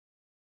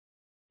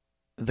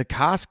The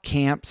Cos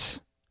Camps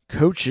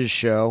Coaches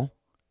Show,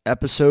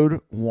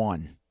 Episode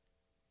 1.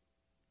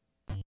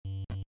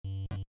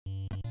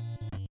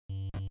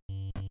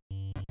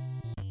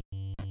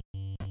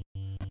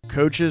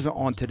 Coaches,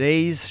 on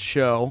today's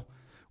show,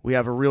 we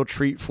have a real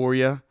treat for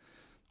you.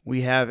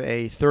 We have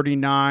a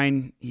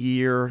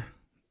 39-year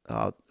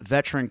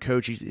veteran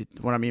coach.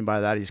 What I mean by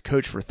that, he's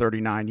coached for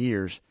 39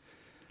 years.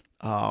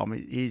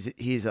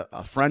 He's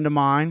a friend of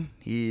mine.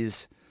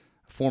 He's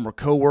a former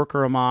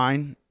coworker of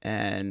mine,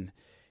 and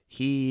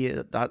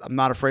I'm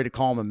not afraid to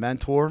call him a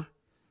mentor.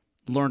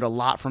 Learned a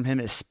lot from him,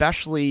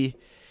 especially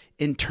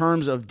in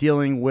terms of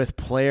dealing with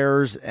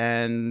players,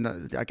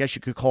 and I guess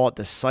you could call it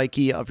the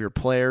psyche of your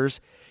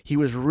players. He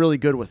was really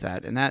good with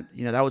that, and that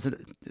was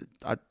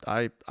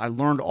I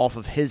learned off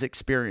of his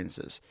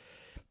experiences,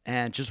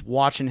 and just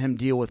watching him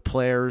deal with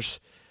players.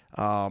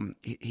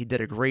 He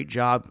did a great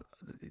job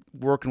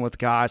working with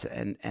guys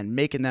and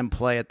making them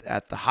play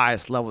at the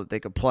highest level that they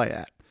could play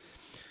at.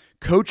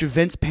 Coach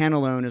Vince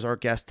Pantalone is our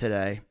guest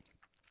today.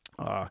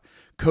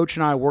 Coach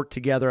and I worked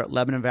together at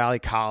Lebanon Valley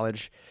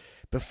College.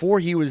 Before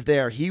he was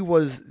there, he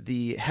was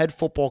the head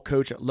football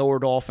coach at Lower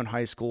Dauphin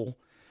High School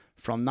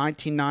from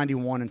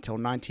 1991 until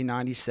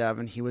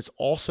 1997. He was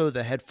also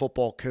the head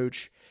football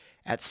coach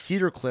at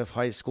Cedar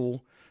High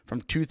School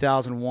from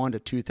 2001 to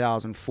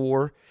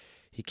 2004.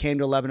 He came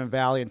to Lebanon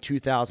Valley in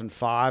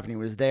 2005, and he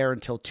was there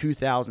until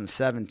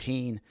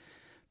 2017.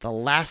 The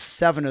last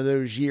 7 of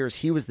those years,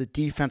 he was the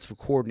defensive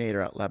coordinator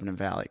at Lebanon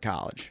Valley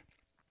College.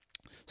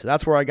 So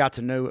that's where I got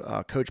to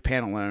know Coach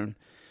Pantalone.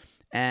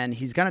 And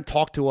he's going to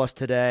talk to us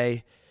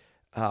today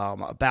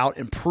about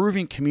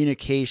improving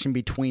communication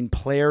between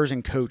players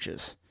and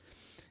coaches.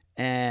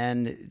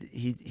 And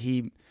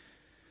he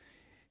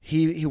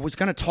was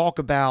going to talk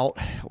about,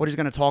 what he's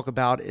going to talk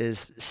about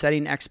is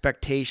setting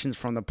expectations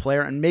from the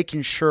player and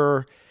making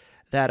sure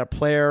that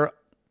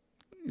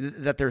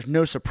that there's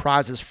no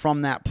surprises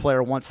from that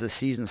player once the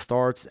season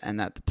starts, and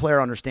that the player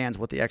understands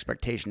what the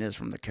expectation is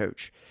from the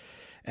coach.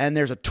 And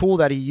there's a tool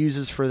that he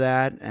uses for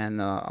that,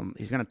 and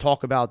he's going to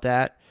talk about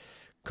that.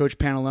 Coach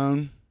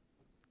Pantalone,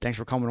 thanks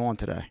for coming on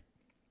today.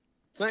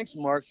 Thanks,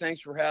 Mark.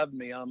 Thanks for having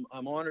me. I'm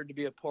honored to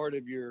be a part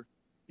of your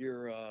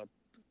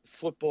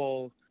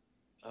football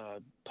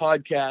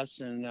podcast,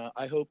 and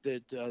I hope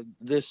that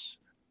this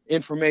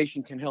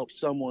information can help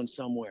someone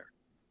somewhere.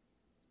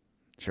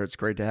 Sure, it's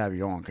great to have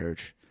you on,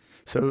 Coach.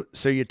 So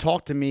you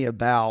talked to me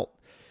about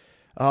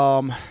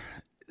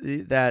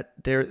that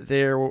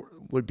there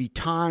would be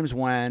times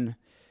when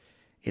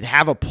you'd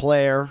have a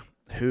player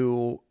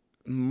who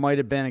might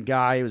have been a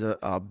guy, he was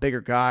a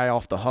bigger guy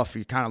off the huff.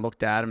 You kind of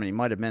looked at him, and he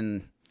might have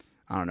been,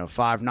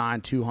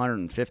 5'9",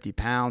 250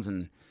 pounds,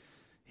 and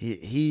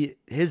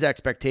his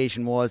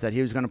expectation was that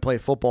he was going to play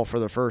football for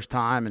the first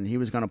time, and he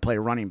was going to play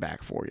running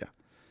back for you.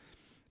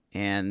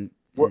 And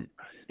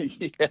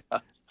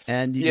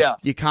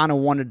you kind of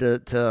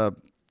wanted to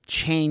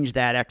change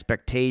that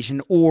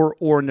expectation,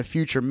 or in the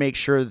future make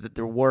sure that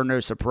there were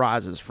no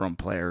surprises from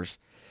players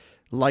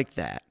like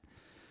that.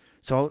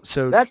 So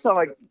that's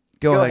how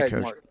go ahead,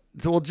 Coach. Mark.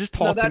 Well, just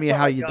talk to me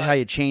how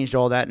you changed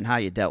all that and how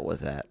you dealt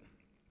with that.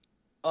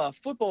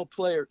 Football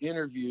player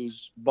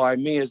interviews by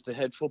me as the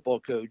head football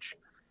coach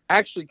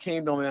actually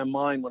came to my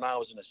mind when I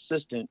was an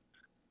assistant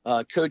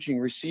coaching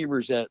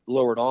receivers at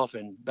Lower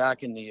Dauphin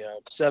back in the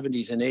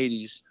 70s and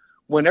 80s.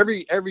 When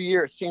every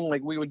year it seemed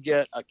like we would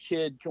get a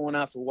kid going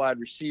after a wide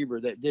receiver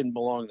that didn't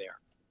belong there,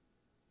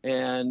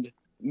 and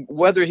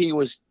whether he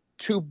was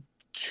too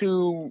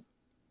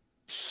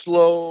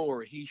slow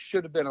or he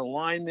should have been a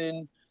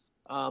lineman.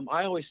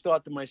 I always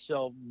thought to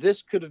myself,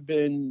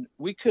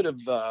 we could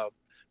have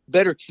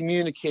better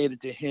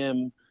communicated to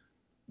him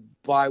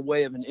by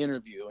way of an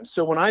interview. And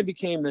so when I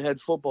became the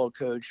head football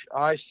coach,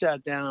 I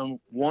sat down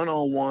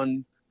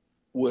one-on-one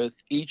with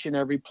each and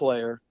every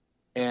player,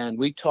 and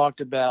we talked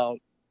about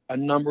a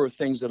number of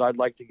things that I'd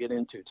like to get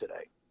into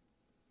today.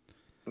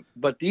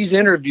 But these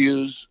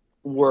interviews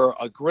were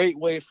a great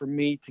way for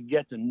me to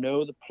get to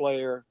know the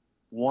player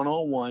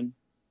one-on-one,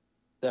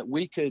 that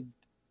we could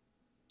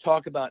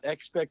talk about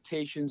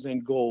expectations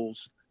and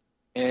goals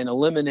and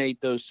eliminate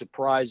those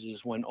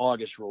surprises when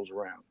August rolls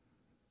around.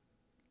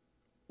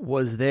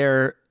 Was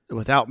there,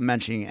 without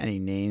mentioning any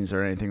names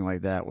or anything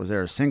like that, was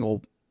there a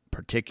single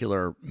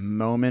particular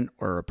moment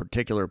or a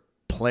particular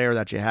player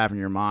that you have in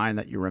your mind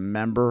that you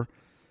remember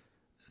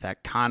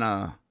that kind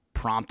of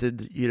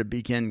prompted you to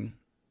begin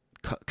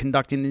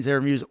conducting these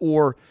interviews?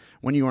 Or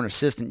when you were an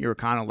assistant, you were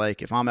kind of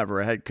like, if I'm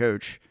ever a head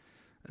coach,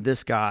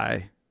 this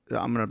guy,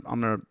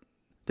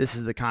 this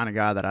is the kind of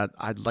guy that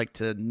I'd like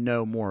to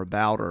know more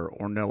about,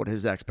 or know what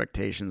his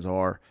expectations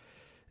are.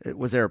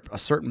 Was there a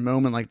certain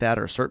moment like that,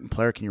 or a certain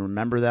player? Can you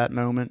remember that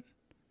moment?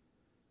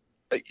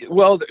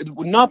 Well,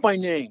 not by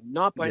name,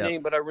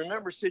 but I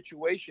remember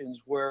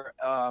situations where,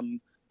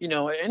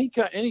 any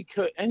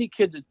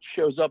kid that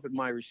shows up at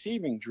my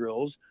receiving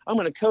drills, I'm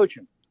going to coach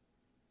him.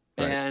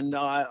 Right. And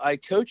I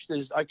coached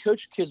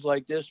kids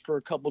like this for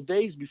a couple of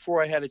days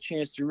before I had a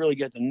chance to really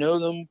get to know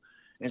them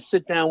and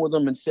sit down with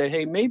them and say,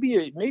 hey,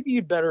 maybe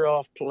you're better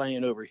off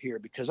playing over here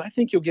because I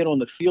think you'll get on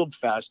the field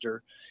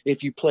faster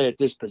if you play at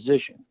this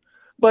position.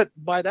 But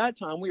by that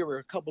time, we were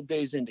a couple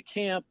days into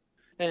camp,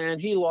 and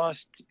he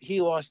lost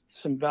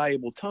some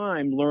valuable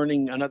time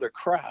learning another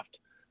craft.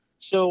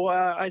 So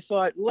I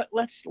thought,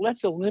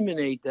 let's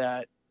eliminate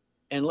that,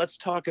 and let's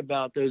talk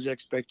about those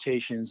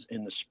expectations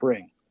in the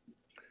spring.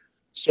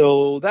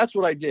 So that's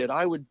what I did.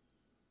 I would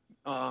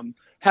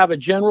have a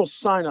general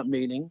sign-up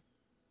meeting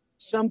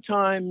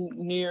sometime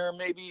near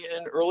maybe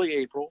in early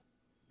April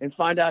and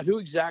find out who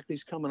exactly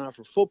is coming out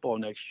for football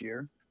next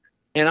year.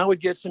 And I would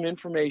get some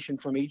information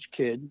from each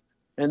kid.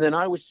 And then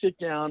I would sit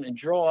down and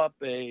draw up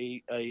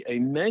a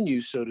menu,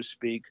 so to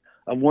speak,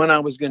 of when I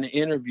was going to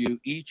interview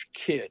each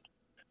kid.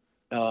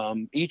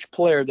 Each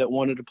player that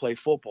wanted to play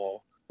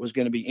football was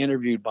going to be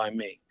interviewed by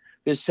me.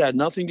 This had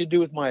nothing to do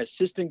with my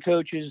assistant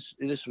coaches.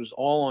 This was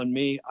all on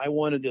me. I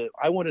wanted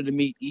to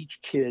meet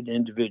each kid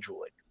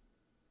individually.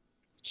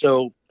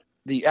 So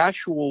the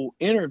actual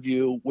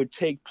interview would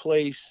take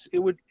place. It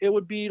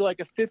would be like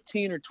a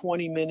 15 or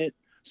 20 minute.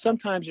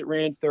 Sometimes it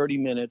ran 30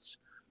 minutes,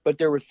 but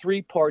there were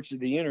 3 parts of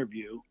the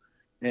interview,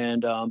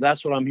 and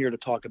that's what I'm here to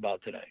talk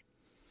about today.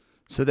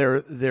 So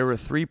there were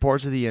 3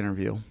 parts of the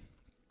interview.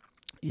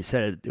 You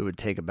said it would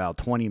take about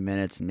 20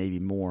 minutes and maybe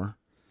more.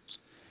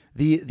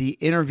 The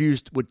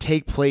interviews would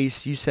take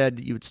place, you said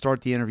you would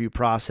start the interview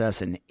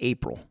process in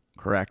April,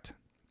 correct?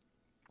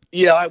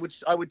 Yeah, I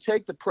would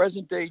take the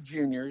present day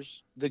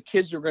juniors, the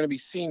kids who are going to be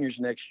seniors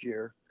next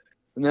year,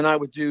 and then I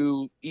would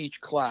do each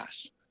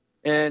class.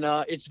 And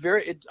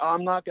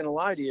I'm not going to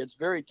lie to you, it's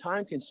very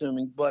time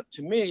consuming, but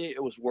to me,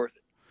 it was worth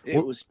it.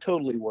 It was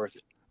totally worth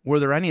it. Were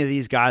there any of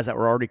these guys that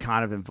were already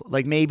kind of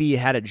like maybe you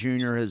had a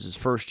junior who was his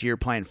first year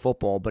playing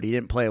football, but he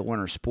didn't play a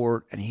winter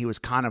sport, and he was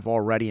kind of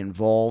already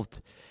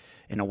involved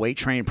in a weight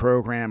training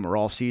program or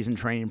all-season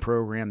training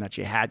program that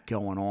you had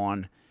going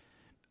on?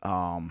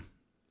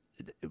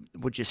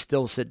 Would you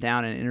still sit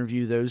down and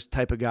interview those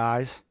type of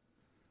guys?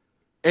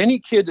 Any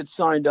kid that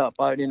signed up,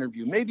 I'd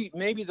interview.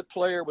 Maybe the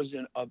player was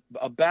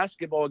a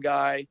basketball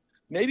guy.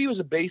 Maybe he was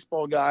a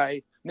baseball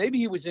guy. Maybe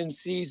he was in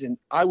season.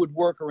 I would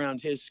work around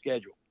his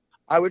schedule.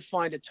 I would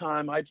find a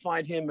time. I'd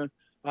find him.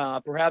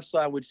 Perhaps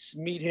I would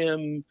meet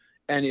him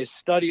in his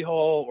study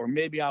hall, or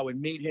maybe I would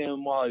meet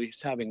him while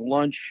he's having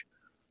lunch,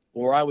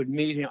 or I would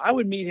meet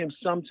him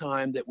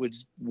sometime that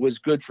was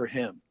good for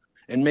him,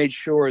 and made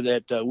sure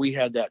that we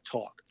had that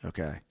talk.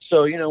 Okay.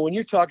 So, when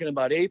you're talking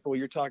about April,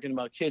 you're talking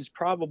about kids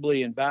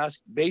probably in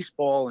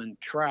baseball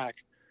and track.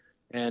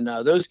 And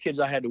those kids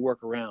I had to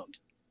work around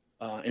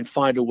and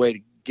find a way to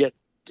get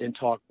and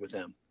talk with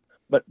them.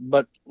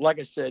 But like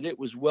I said, it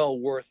was well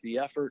worth the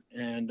effort.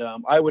 And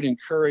I would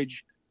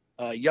encourage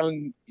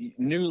young,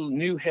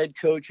 new head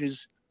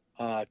coaches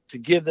to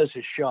give this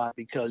a shot,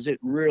 because it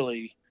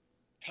really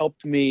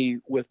helped me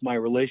with my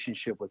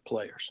relationship with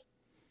players.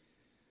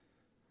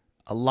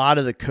 A lot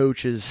of the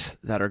coaches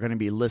that are going to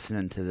be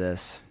listening to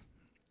this,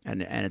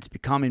 and it's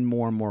becoming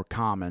more and more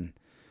common,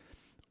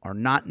 are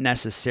not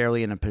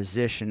necessarily in a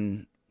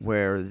position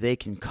where they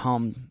can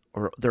come,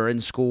 or they're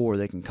in school, or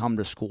they can come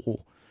to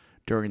school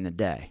during the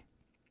day.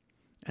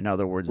 In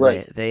other words,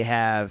 right. they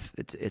have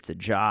it's a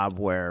job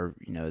where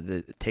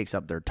it takes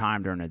up their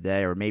time during the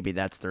day, or maybe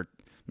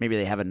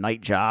they have a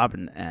night job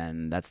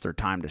and that's their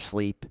time to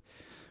sleep,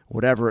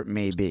 whatever it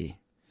may be.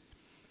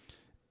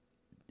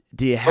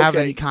 Do you have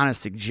any kind of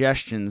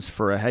suggestions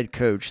for a head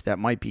coach that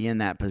might be in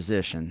that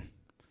position?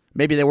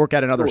 Maybe they work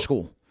at another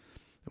school.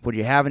 Would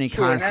you have any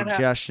kind of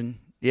suggestion?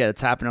 Yeah,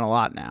 it's happening a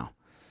lot now.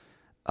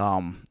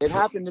 It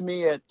happened to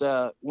me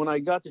when I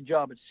got the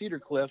job at Cedar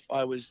Cliff.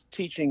 I was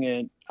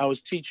teaching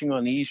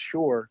on the East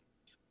Shore,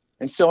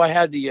 and so I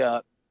had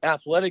the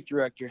athletic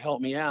director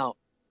help me out,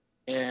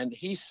 and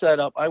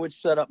I would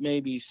set up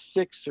maybe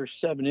 6 or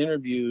 7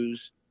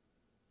 interviews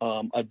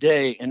a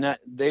day, and that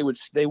they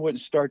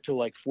wouldn't start till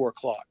like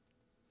 4:00.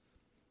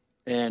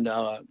 And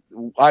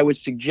I would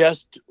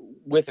suggest,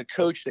 with a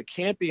coach that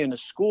can't be in a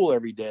school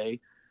every day,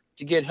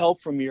 to get help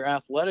from your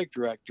athletic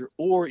director,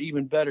 or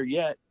even better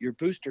yet, your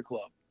booster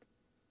club.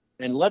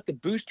 And let the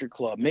booster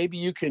club, maybe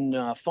you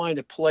can find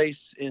a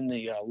place in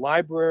the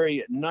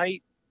library at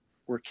night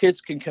where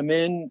kids can come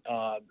in,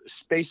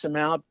 space them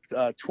out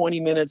 20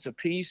 minutes a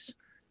piece,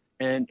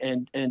 and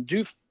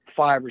do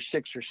 5 or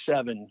 6 or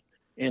 7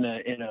 in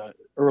a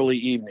early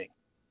evening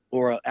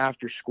or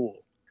after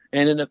school.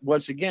 And then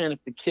once again,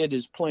 if the kid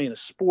is playing a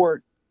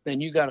sport,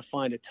 then you got to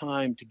find a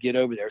time to get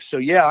over there. So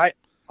yeah,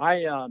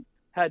 I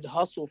had to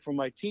hustle from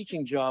my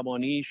teaching job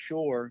on East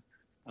Shore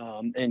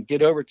and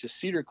get over to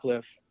Cedar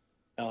Cliff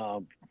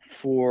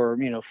for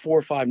 4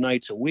 or 5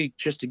 nights a week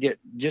just to get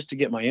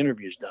my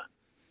interviews done.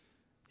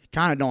 You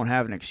kind of don't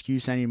have an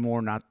excuse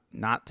anymore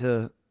not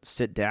to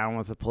sit down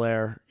with a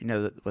player.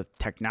 With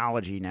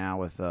technology now,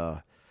 with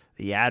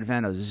the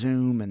advent of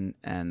Zoom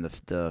and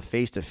the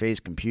face-to-face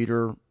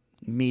computer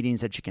meetings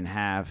that you can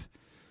have,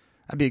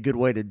 that'd be a good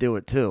way to do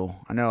it too.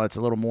 I know it's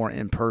a little more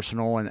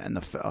impersonal, and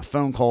a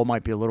phone call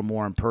might be a little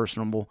more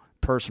personal,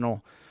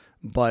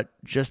 but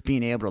just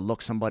being able to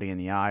look somebody in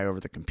the eye over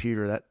the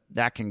computer,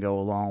 that can go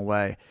a long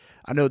way.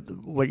 I know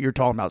what you're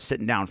talking about,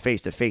 sitting down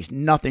face to face,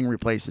 nothing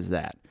replaces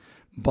that.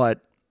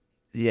 But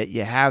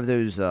you have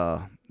those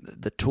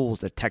the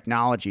tools, the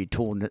technology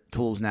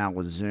tools now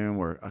with Zoom,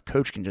 where a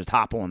coach can just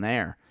hop on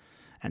there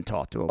and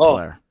talk to a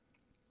player.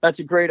 That's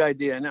a great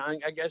idea. And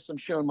I guess I'm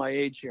showing my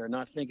age here,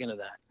 not thinking of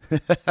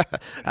that.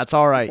 That's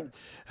all right.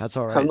 That's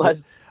all right.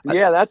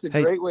 That's a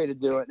great way to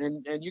do it.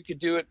 And you could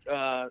do it,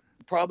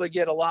 probably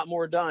get a lot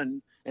more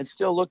done and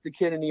still look the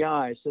kid in the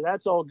eye. So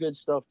that's all good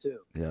stuff too.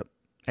 Yep.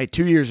 Hey,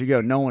 2 years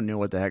ago, no one knew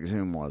what the heck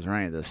Zoom was or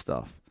any of this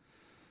stuff.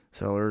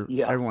 So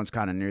everyone's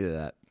kind of new to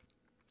that.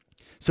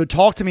 So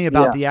talk to me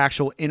about the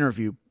actual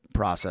interview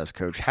process,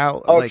 Coach.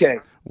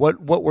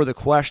 What were the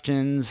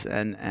questions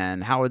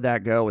and how would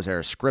that go? Was there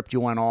a script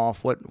you went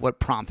off? What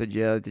prompted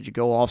you? Did you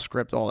go off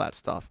script? All that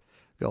stuff.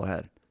 Go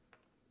ahead.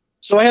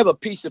 So I have a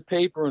piece of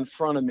paper in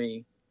front of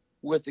me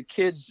with the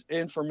kid's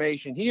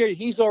information.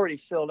 He's already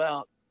filled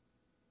out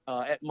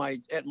at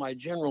my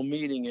general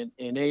meeting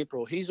in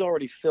April. He's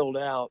already filled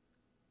out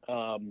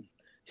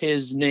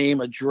his name,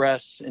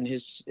 address, and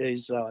his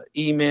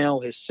email,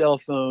 his cell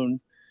phone.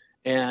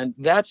 And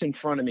that's in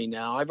front of me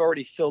now. I've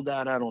already filled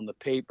that out on the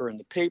paper, and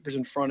the paper's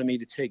in front of me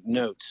to take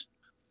notes.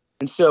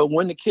 And so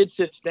when the kid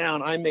sits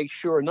down, I make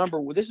sure,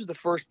 this is the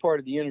first part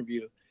of the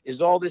interview,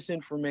 is all this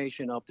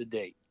information up to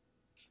date.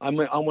 I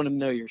want to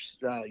know your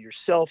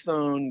cell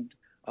phone,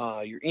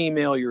 your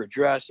email, your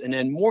address, and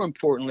then more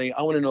importantly,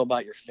 I want to know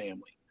about your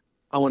family.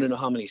 I want to know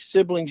how many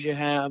siblings you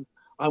have.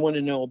 I want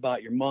to know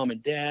about your mom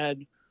and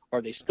dad.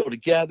 Are they still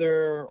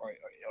together? Or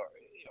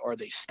are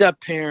they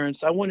step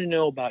parents? I want to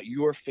know about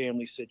your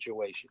family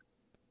situation.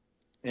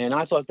 And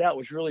I thought that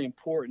was really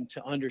important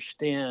to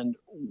understand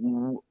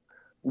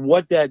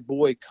what that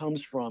boy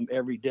comes from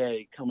every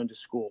day coming to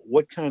school.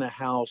 What kind of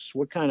house,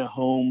 what kind of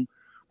home,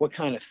 what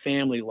kind of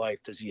family life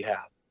does he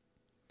have?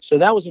 So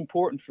that was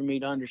important for me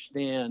to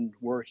understand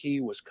where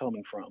he was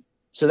coming from.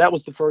 So that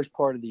was the first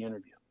part of the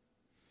interview.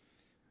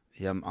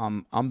 Yeah,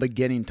 I'm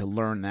beginning to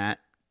learn that.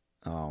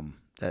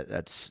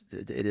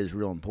 It is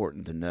real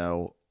important to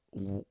know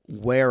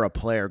where a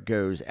player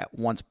goes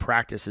once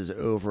practice is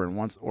over and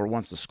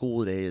once the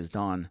school day is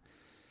done,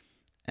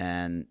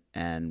 and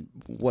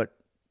what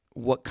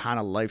kind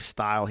of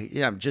lifestyle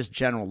just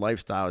general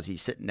lifestyle. Is he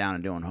sitting down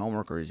and doing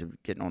homework, or is he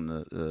getting on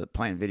the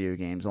playing video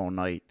games all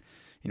night?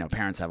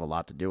 Parents have a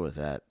lot to do with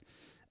that.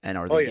 And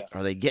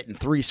are they getting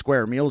 3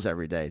 square meals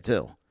every day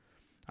too?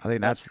 I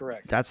think that's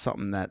correct. That's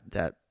something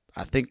that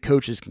I think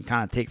coaches can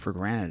kind of take for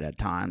granted at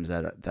times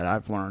that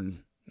I've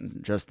learned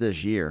just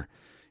this year.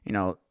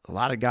 A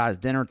lot of guys'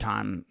 dinner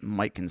time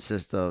might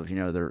consist of,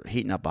 they're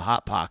heating up a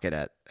Hot Pocket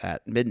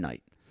at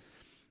midnight.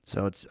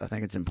 So I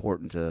think it's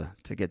important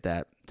to get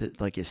that,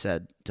 like you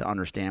said, to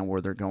understand where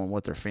they're going,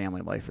 what their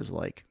family life is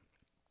like.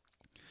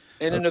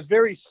 And in a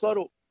very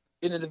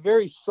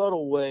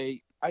subtle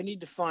way, I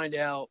need to find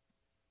out,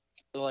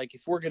 like,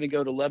 if we're going to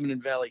go to Lebanon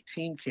Valley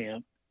team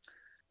camp,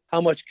 how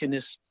much can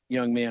this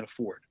young man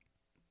afford?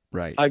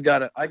 Right. I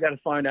gotta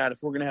find out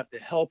if we're going to have to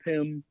help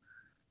him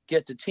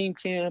get to team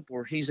camp,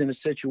 or he's in a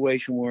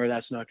situation where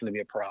that's not going to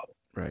be a problem.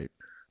 Right.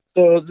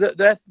 So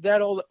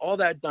that all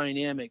that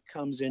dynamic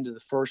comes into the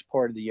first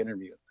part of the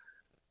interview.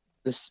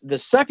 The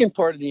second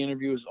part of the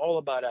interview is all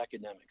about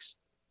academics.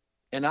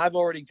 And I've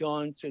already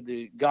gone to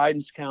the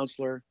guidance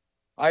counselor.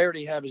 I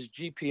already have his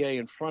GPA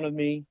in front of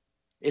me.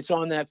 It's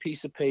on that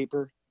piece of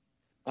paper.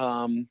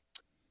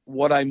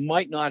 What I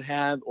might not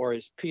have are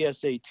his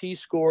PSAT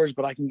scores,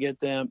 but I can get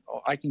them.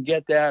 I can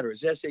get that, or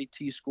his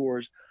SAT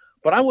scores.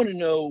 But I want to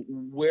know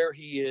where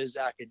he is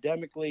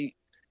academically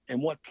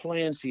and what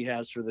plans he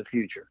has for the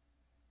future.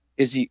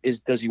 Does he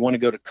want to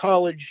go to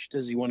college?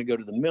 Does he want to go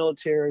to the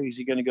military? Is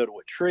he going to go to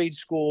a trade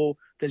school?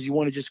 Does he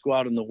want to just go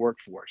out in the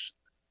workforce?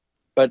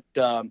 But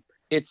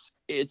it's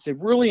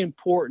really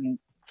important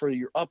for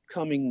your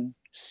upcoming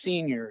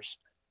seniors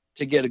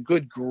to get a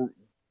good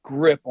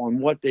grip on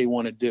what they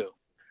want to do.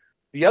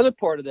 The other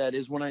part of that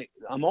is when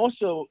I'm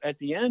also at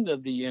the end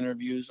of the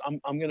interviews,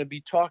 I'm going to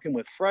be talking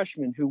with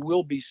freshmen who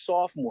will be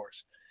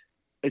sophomores.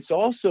 It's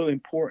also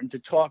important to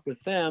talk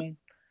with them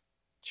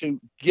to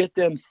get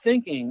them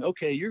thinking,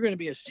 okay, you're going to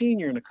be a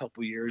senior in a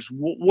couple of years.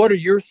 What are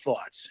your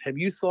thoughts? Have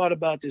you thought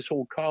about this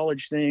whole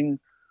college thing?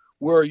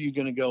 Where are you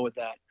going to go with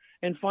that?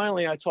 And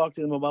finally, I talked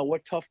to them about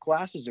what tough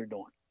classes they're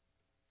doing.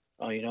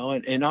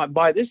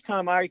 By this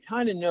time, I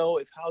kind of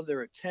know how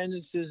their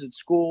attendance is at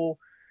school,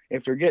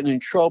 if they're getting in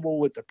trouble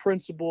with the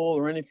principal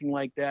or anything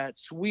like that.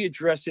 So we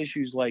address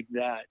issues like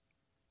that.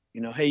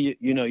 Hey,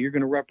 you're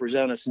going to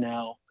represent us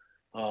now.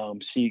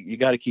 So you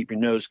got to keep your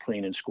nose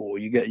clean in school.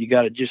 You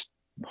got to just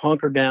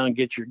hunker down,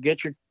 get your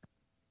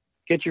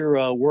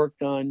work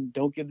done.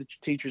 Don't give the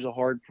teachers a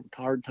hard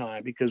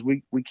time, because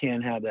we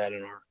can't have that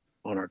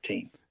on our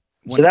team.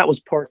 So that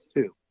was part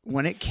 2.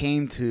 When it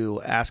came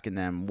to asking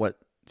them what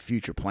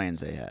future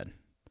plans they had,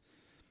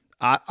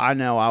 I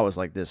know I was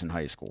like this in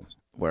high school,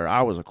 where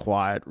I was a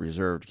quiet,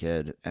 reserved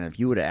kid, and if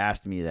you would have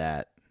asked me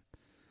that,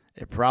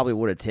 it probably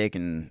would have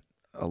taken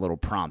a little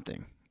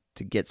prompting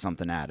to get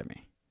something out of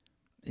me.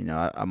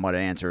 I might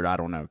have answered, I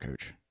don't know,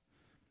 coach.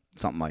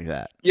 Something like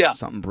that. Yeah.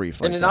 Something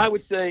brief And like then that. I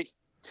would say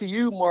to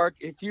you, Mark,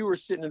 if you were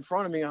sitting in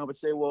front of me, I would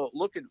say, well,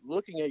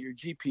 looking at your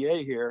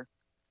GPA here,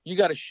 you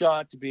got a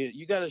shot to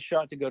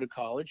go to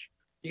college.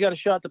 You got a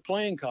shot to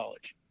play in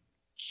college.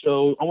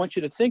 So I want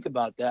you to think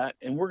about that,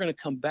 and we're going to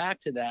come back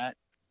to that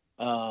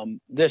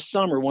this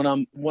summer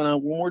when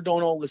we're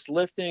doing all this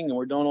lifting and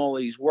we're doing all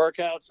these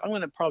workouts. I'm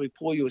going to probably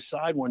pull you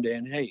aside one day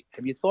and, hey,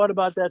 have you thought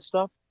about that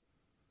stuff?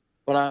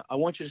 But I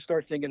want you to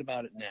start thinking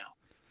about it now.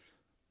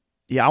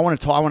 Yeah, I want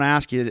to talk. I want to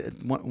ask you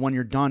when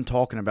you're done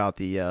talking about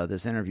the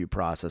this interview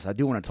process. I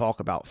do want to talk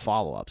about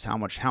follow-ups. How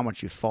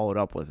much you followed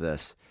up with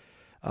this.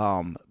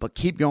 But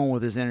keep going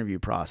with this interview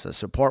process.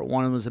 So part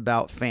one was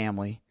about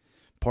family.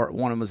 Part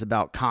one was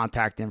about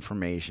contact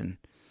information.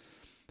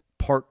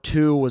 Part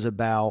two was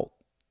about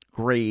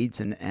grades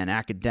and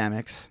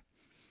academics.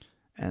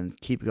 And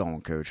keep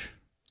going, coach.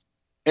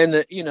 And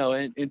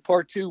and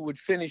part two would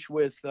finish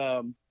with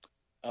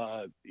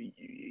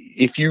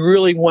if you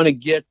really want to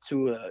get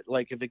to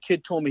like if a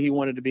kid told me he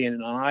wanted to be in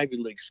an Ivy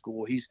League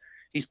school, he's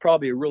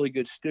probably a really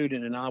good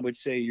student, and I would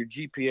say your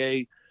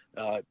GPA.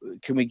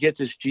 Can we get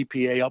this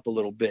GPA up a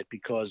little bit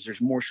because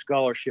there's more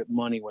scholarship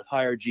money with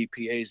higher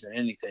GPAs than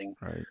anything.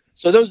 Right.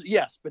 So those,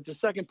 yes, but the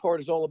second part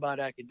is all about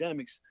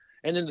academics.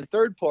 And then the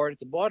third part at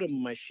the bottom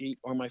of my sheet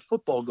are my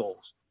football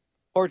goals.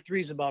 Part three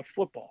is about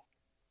football.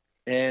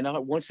 And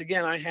once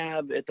again, I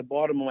have at the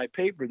bottom of my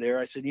paper there,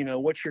 I said,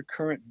 what's your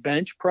current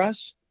bench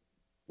press?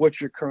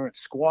 What's your current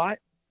squat?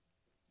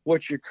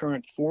 What's your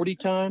current 40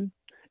 time?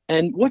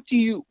 And what do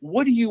you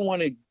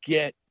want to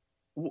get?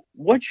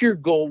 What's your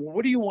goal?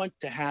 What do you want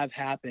to have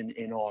happen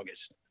in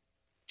August?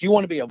 Do you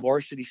want to be a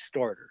varsity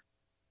starter?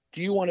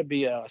 Do you want to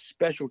be a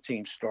special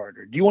team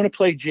starter? Do you want to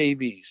play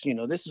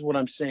JVs? This is what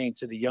I'm saying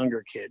to the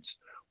younger kids.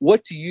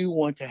 What do you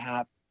want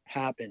to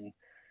happen?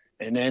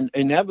 And then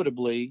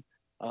inevitably,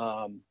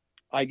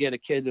 I get a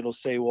kid that'll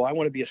say, well, I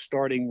want to be a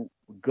starting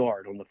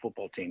guard on the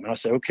football team. And I'll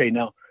say, okay,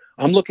 now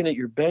I'm looking at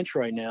your bench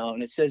right now,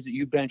 and it says that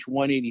you bench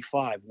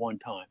 185 one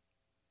time.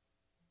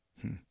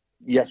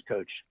 Yes,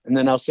 coach. And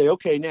then I'll say,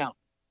 okay, now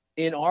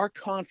in our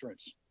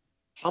conference,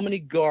 how many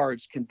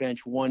guards can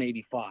bench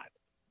 185?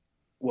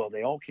 Well,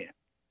 they all can.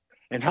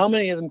 And how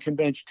many of them can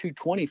bench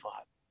 225?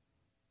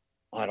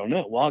 I don't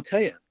know. Well, I'll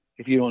tell you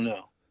if you don't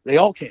know. They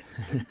all can.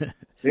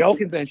 They all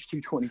can bench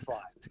 225.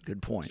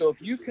 Good point. So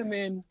if you come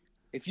in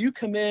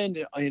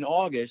in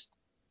August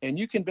and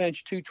you can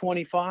bench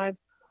 225,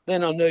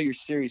 then I'll know you're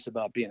serious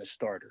about being a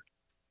starter.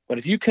 But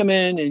if you come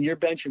in and you're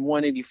benching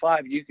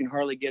 185, you can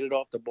hardly get it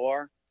off the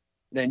bar,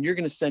 then you're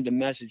going to send a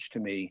message to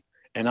me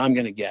and I'm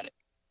going to get it.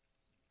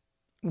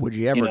 Would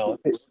you ever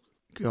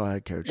go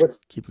ahead, coach?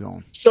 Keep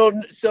going. So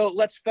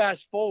let's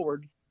fast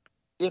forward.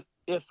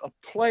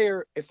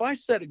 If I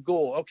set a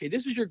goal, okay,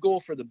 this is your goal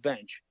for the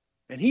bench,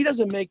 and he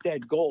doesn't make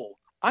that goal,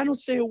 I don't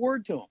say a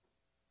word to him.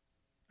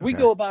 We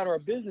go about our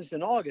business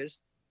in August.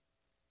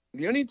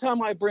 The only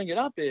time I bring it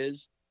up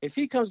is if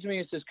he comes to me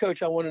and says,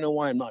 Coach, I want to know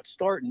why I'm not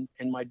starting,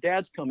 and my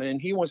dad's coming in,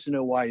 he wants to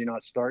know why you're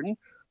not starting,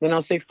 then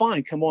I'll say,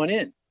 fine, come on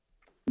in.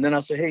 And then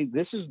I'll say, hey,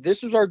 this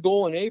is our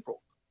goal in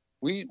April.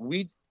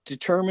 We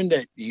determined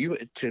that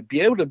to be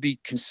able to be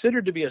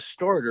considered to be a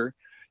starter,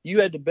 you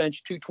had to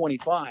bench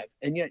 225,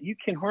 and yet you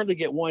can hardly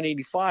get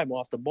 185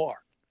 off the bar.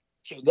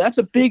 So that's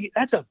a big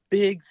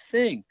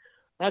thing.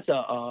 That's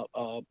a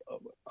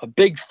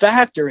big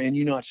factor in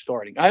you not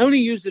starting. I only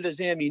used it as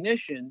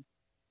ammunition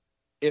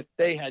if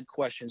they had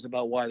questions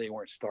about why they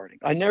weren't starting.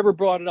 I never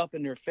brought it up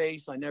in their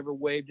face. I never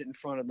waved it in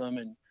front of them,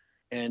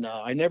 and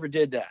I never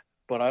did that.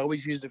 But I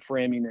always used it for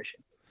ammunition.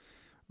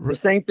 The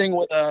same thing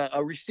with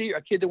a receiver,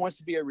 a kid that wants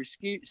to be a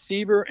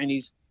receiver, and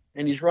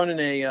he's running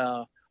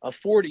a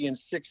 40 and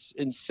six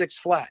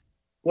flat.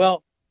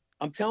 Well,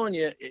 I'm telling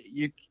you,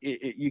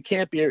 you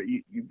can't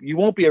be you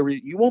won't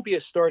be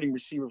a starting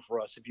receiver for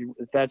us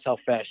if that's how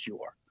fast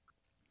you are.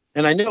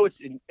 And I know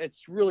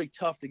it's really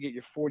tough to get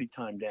your 40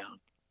 time down,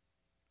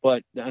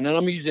 and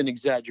I'm using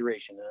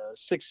exaggeration. A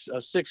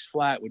six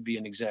flat would be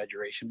an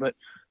exaggeration, but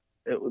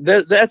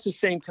that's the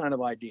same kind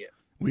of idea.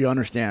 We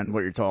understand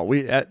what you're talking.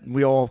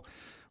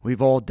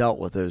 We've all dealt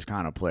with those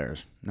kind of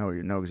players.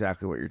 You know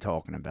exactly what you're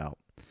talking about.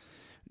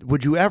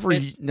 Would you ever?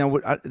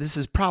 This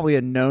is probably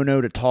a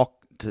no-no to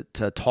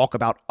talk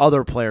about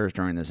other players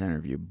during this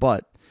interview,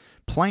 but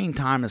playing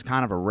time is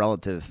kind of a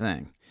relative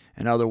thing.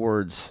 In other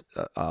words,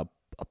 a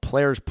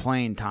player's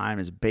playing time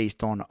is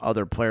based on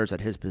other players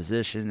at his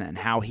position and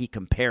how he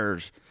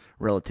compares,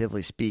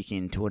 relatively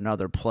speaking, to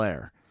another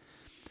player.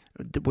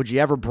 Would you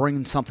ever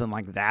bring something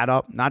like that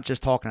up? Not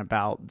just talking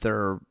about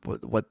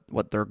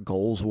what their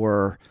goals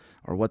were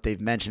or what they've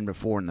mentioned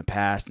before in the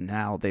past and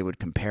how they would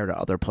compare to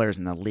other players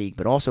in the league,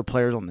 but also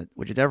players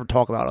would you ever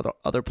talk about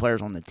other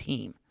players on the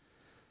team?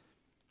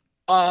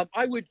 I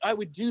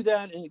would do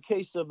that in the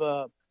case of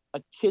a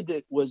kid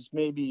that was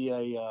maybe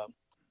a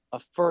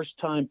first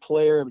time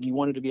player, and he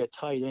wanted to be a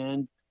tight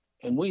end,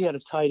 and we had a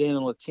tight end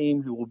on the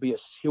team who would be a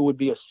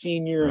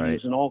senior, right. And he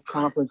was an all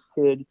conference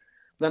kid.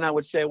 then I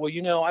would say, well,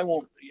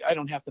 I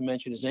don't have to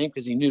mention his name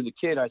because he knew the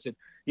kid. I said,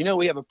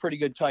 we have a pretty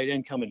good tight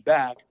end coming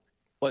back,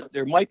 but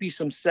there might be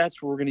some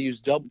sets where we're going to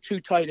use two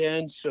tight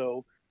ends.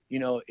 So,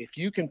 if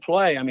you can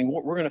play, I mean,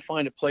 we're going to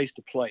find a place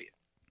to play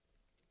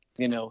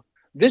it.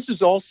 This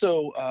is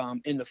also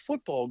in the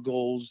football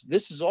goals.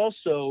 This is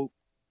also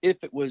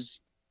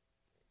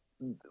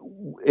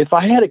if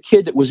I had a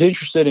kid that was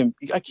interested in,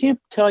 I can't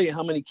tell you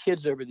how many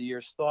kids over the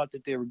years thought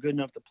that they were good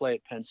enough to play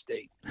at Penn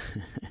State.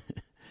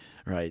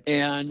 Right.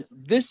 And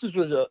this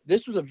was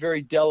a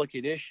very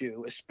delicate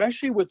issue,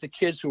 especially with the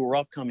kids who were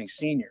upcoming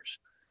seniors.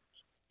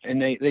 And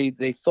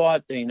they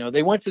thought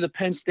they went to the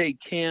Penn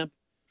State camp,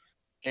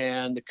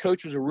 and the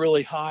coaches were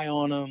really high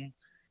on them,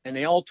 and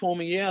they all told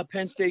me, yeah,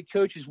 Penn State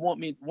coaches want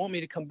me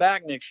to come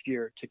back next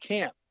year to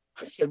camp.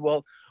 I said,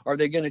 well, are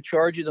they going to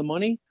charge you the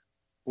money?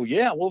 Well,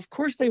 yeah. Well, of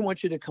course they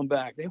want you to come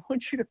back. They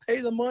want you to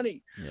pay the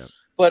money. Yep.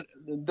 But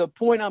the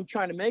point I'm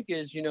trying to make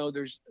is,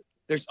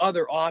 there's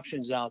other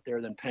options out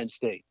there than Penn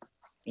State.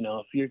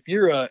 If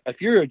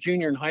you're a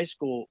junior in high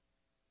school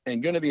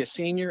and going to be a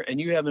senior and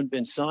you haven't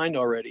been signed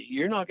already,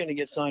 you're not going to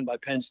get signed by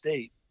Penn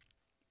State,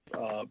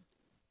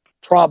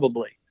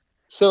 probably.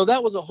 So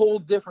that was a whole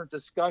different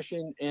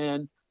discussion,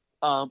 and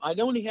I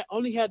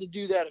only had to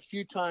do that a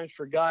few times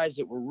for guys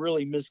that were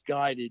really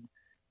misguided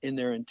in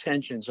their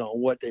intentions on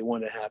what they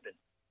want to happen.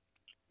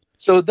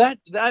 So that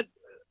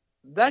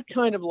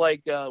kind of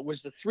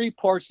was the three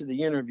parts of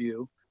the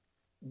interview.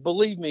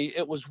 Believe me,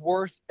 it was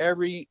worth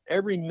every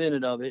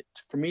minute of it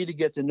for me to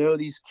get to know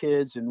these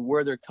kids and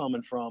where they're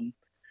coming from.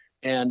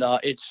 And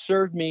it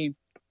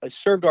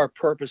served our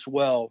purpose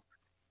well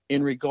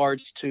in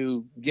regards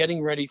to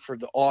getting ready for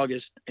the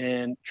August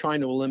and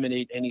trying to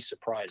eliminate any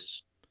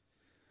surprises.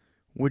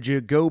 Would you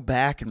go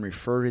back and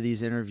refer to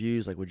these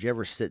interviews? Like, would you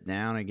ever sit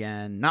down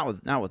again?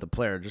 Not with a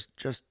player,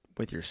 just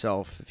with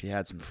yourself, if you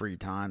had some free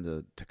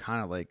time to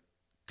kind of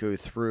go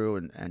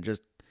through and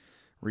just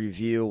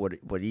review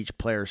what each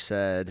player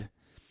said,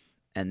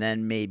 and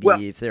then maybe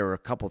if there were a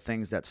couple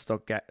things that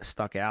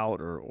stuck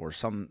out, or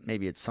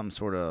maybe it's some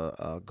sort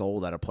of goal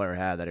that a player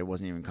had that it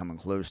wasn't even coming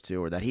close to,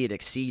 or that he had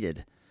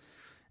exceeded,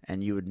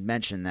 and you would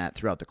mention that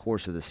throughout the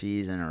course of the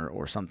season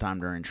or sometime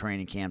during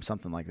training camp,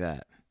 something like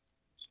that.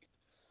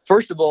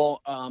 First of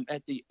all,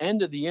 at the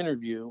end of the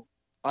interview,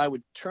 I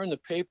would turn the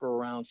paper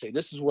around and say,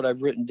 this is what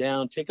I've written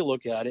down. Take a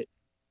look at it.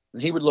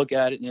 And he would look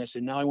at it, and I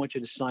said, now I want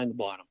you to sign the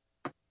bottom.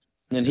 And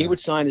then he would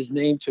sign his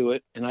name to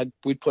it, and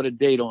we'd put a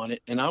date on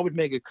it, and I would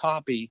make a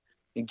copy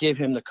and give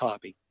him the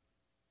copy.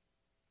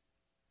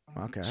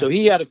 Okay. So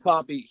he had a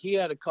copy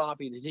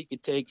that he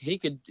could take. He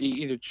could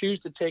either choose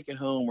to take it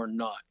home or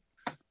not.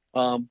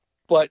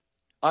 But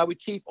I would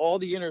keep all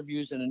the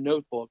interviews in a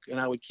notebook, and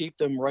I would keep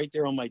them right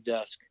there on my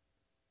desk.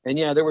 And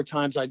yeah, there were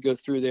times I'd go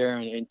through there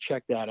and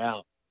check that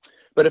out.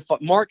 But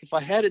if I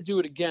had to do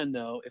it again,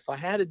 if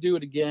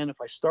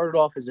I started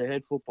off as a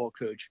head football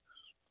coach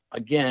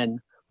again,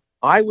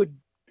 I would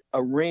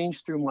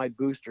arrange through my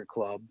booster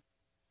club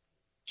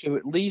to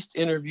at least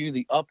interview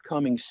the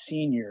upcoming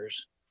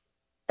seniors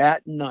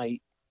at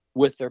night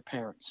with their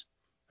parents.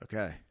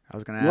 Okay. I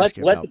was going to ask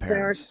you about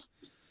parents.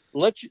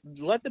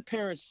 Let the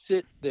parents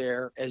sit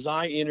there as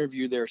I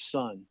interview their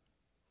son,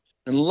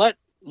 and let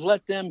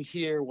them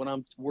hear what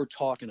we're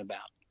talking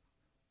about.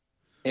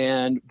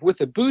 And with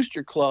the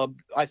booster club,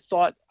 I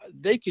thought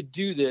they could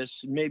do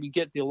this, maybe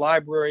get the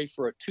library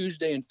for a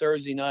Tuesday and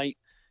Thursday night,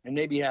 and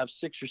maybe have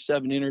 6 or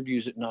 7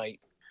 interviews at night.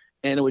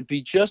 And it would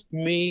be just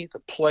me, the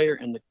player,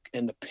 and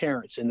the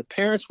parents. And the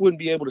parents wouldn't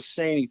be able to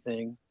say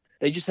anything.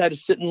 They just had to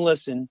sit and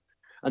listen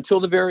until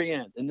the very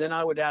end. And then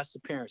I would ask the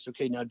parents,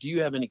 okay, now do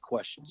you have any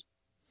questions?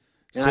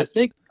 And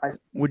so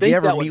would you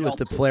ever meet with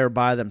the player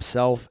by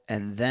themselves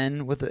and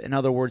then in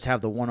other words,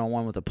 have the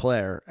one-on-one with the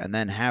player and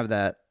then have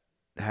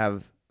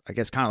I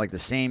guess kind of like the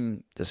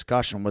same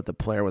discussion with the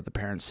player with the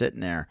parents sitting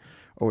there,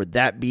 or would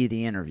that be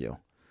the interview?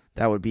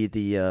 That would be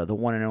the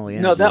one and only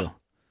interview. No,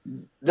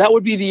 that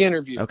would be the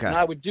interview. Okay. And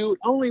I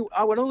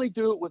would only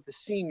do it with the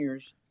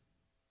seniors,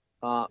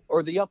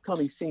 or the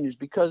upcoming seniors,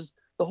 because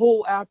the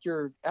whole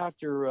after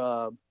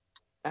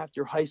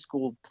high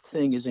school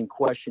thing is in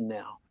question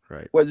now.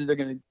 Right. Whether they're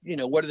going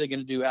to, what are they going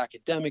to do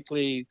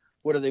academically?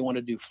 What do they want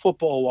to do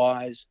football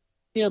wise?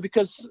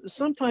 Because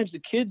sometimes the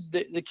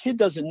kid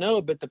doesn't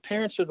know, but the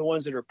parents are the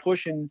ones that are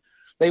pushing.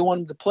 They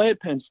want him to play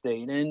at Penn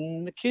State,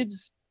 and the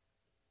kid's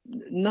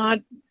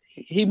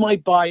he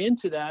might buy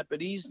into that, but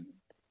he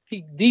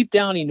deep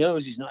down, he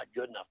knows he's not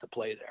good enough to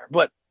play there.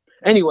 But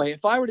anyway,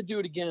 if I were to do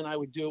it again, I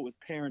would do it with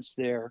parents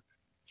there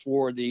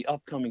for the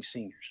upcoming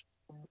seniors.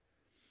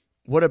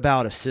 What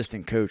about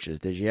assistant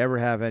coaches? Did you ever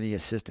have any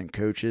assistant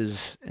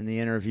coaches in the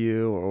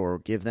interview or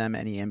give them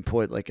any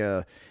input? Like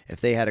if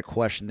they had a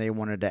question they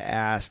wanted to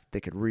ask, they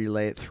could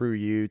relay it through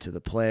you to the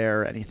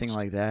player, anything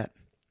like that?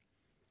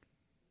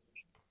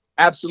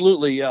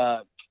 Absolutely.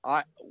 When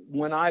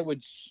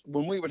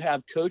we would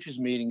have coaches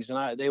meetings,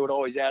 and they would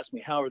always ask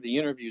me, how are the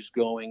interviews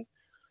going?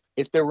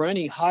 If there were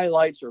any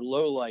highlights or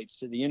lowlights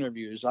to the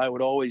interviews, I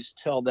would always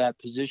tell that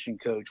position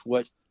coach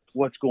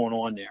what's going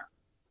on there.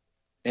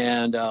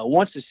 And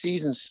once the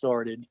season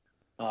started,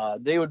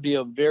 they would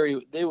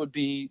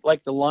be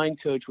like the line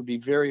coach would be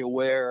very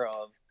aware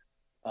of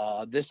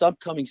this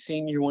upcoming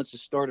senior wants to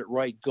start at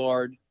right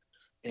guard,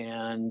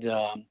 and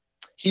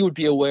he would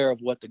be aware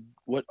of what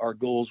our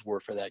goals were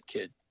for that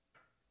kid.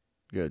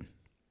 Good.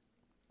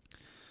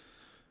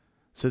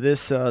 So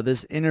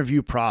this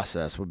interview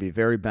process would be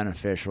very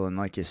beneficial, and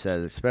like you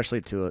said,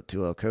 especially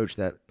to a coach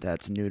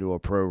that's new to a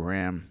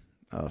program,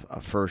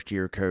 a first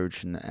year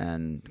coach,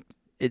 and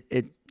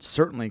it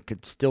certainly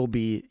could still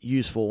be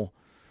useful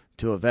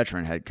to a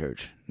veteran head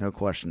coach, no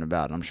question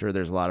about it. I'm sure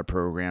there's a lot of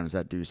programs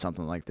that do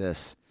something like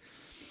this.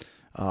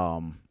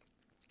 The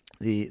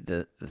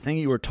thing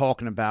you were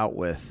talking about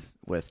with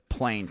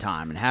playing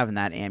time and having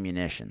that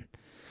ammunition.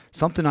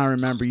 Something I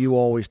remember you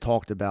always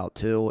talked about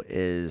too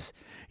is,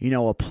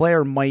 a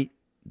player might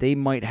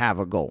have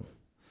a goal,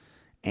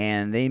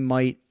 and they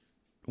might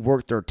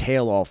work their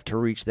tail off to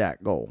reach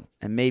that goal.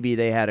 And maybe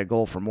they had a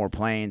goal for more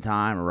playing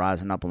time or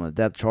rising up on the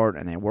depth chart,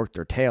 and they worked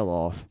their tail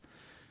off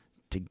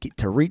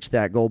to reach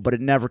that goal, but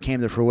it never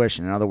came to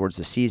fruition. In other words,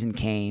 the season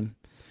came,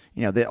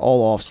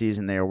 all off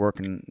season they were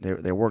working,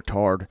 they worked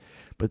hard,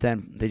 but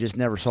then they just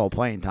never saw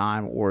playing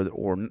time or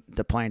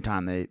the playing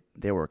time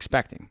they were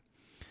expecting.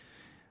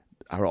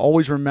 I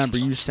always remember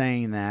you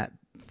saying that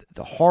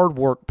the hard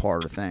work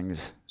part of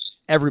things,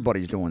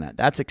 everybody's doing that.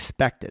 That's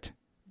expected.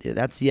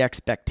 That's the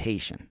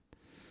expectation.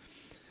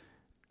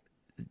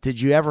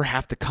 Did you ever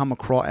have to come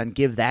across and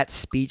give that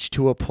speech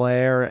to a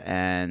player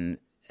and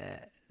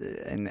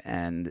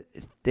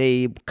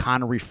they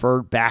kind of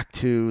referred back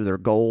to their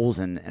goals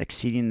and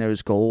exceeding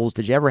those goals?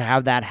 Did you ever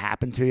have that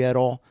happen to you at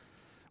all?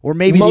 Or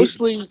maybe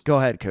mostly. Go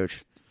ahead,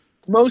 Coach.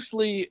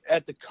 Mostly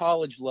at the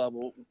college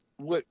level,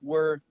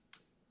 where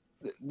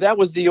that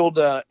was the old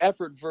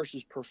effort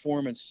versus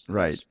performance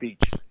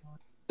speech.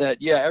 That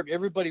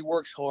everybody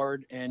works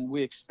hard and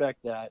we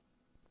expect that,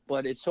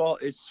 but it's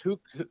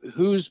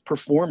who's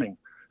performing,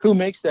 who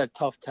makes that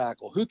tough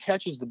tackle, who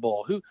catches the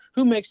ball, who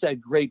makes that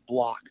great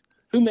block,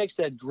 who makes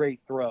that great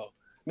throw.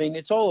 I mean,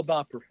 it's all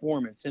about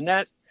performance, and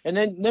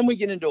then we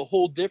get into a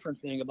whole different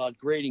thing about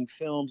grading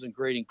films and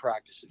grading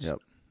practices. Yep.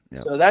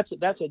 So that's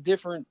a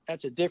different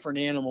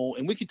animal,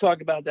 and we could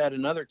talk about that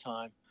another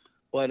time.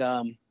 But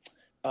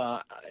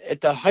at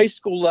the high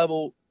school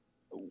level,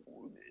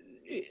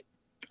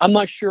 I'm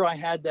not sure I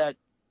had that.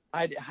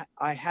 I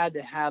had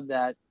to have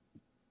that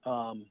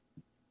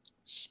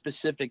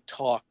specific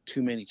talk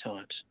too many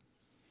times.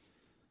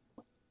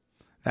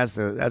 That's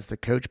the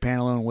Coach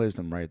Pantalone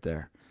wisdom right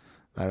there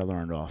that I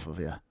learned off of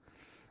you.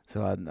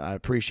 So I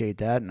appreciate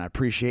that, and I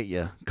appreciate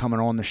you coming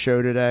on the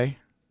show today.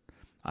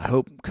 I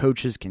hope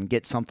coaches can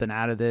get something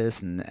out of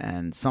this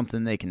and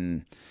something they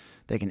can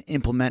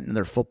implement in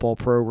their football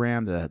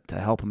program to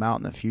help them out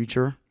in the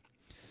future.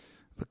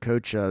 But,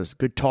 Coach, it was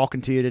good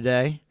talking to you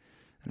today.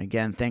 And,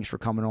 again, thanks for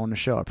coming on the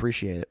show. I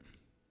appreciate it.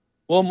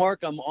 Well, Mark,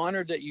 I'm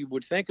honored that you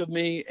would think of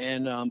me,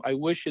 and I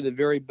wish you the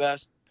very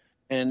best,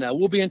 and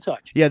we'll be in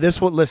touch. Yeah,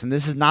 this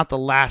is not the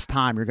last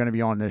time you're going to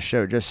be on this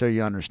show, just so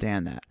you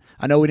understand that.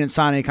 I know we didn't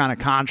sign any kind of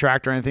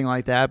contract or anything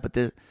like that, but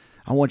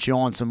I want you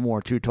on some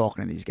more, too,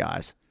 talking to these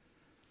guys.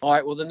 All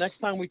right. Well, the next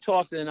time we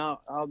talk, then I'll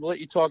let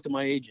you talk to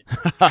my agent.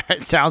 All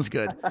right. Sounds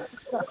good.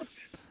 All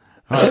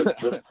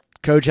right.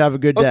 Coach, have a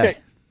good day. Okay.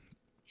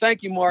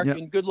 Thank you, Mark,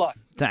 and good luck.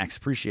 Thanks.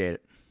 Appreciate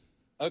it.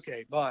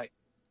 Okay. Bye.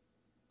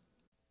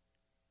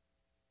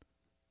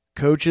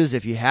 Coaches,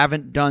 if you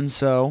haven't done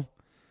so,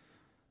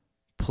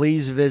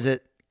 please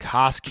visit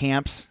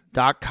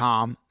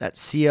coscamps.com.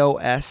 That's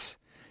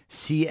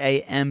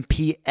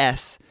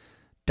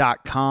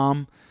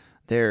COSCAMPS.com.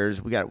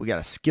 We got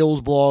a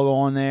skills blog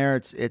on there.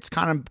 It's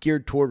kind of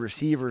geared toward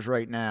receivers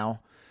right now,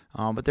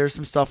 but there's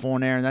some stuff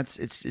on there, and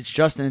it's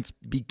just in its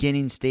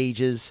beginning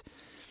stages.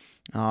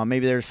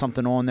 Maybe there's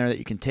something on there that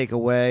you can take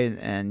away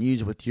and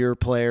use with your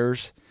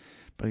players.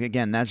 But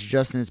again, that's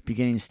just in its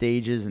beginning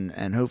stages,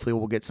 and hopefully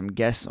we'll get some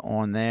guests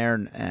on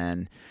there,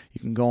 and you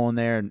can go on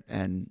there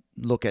and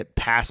look at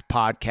past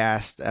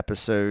podcast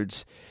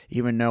episodes,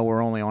 even though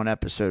we're only on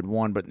episode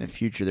 1, but in the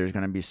future there's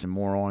going to be some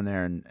more on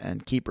there,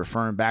 and keep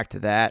referring back to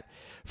that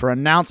for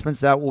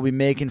announcements that we'll be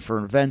making for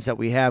events that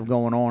we have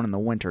going on in the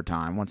winter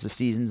time once the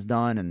season's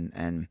done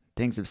and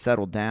things have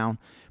settled down.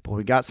 But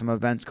we got some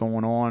events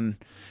going on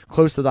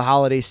close to the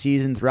holiday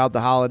season, throughout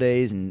the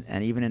holidays, and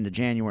even into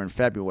January and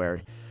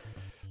February.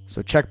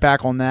 So check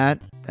back on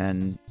that,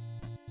 and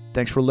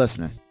thanks for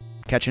listening.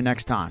 Catch you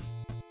next time.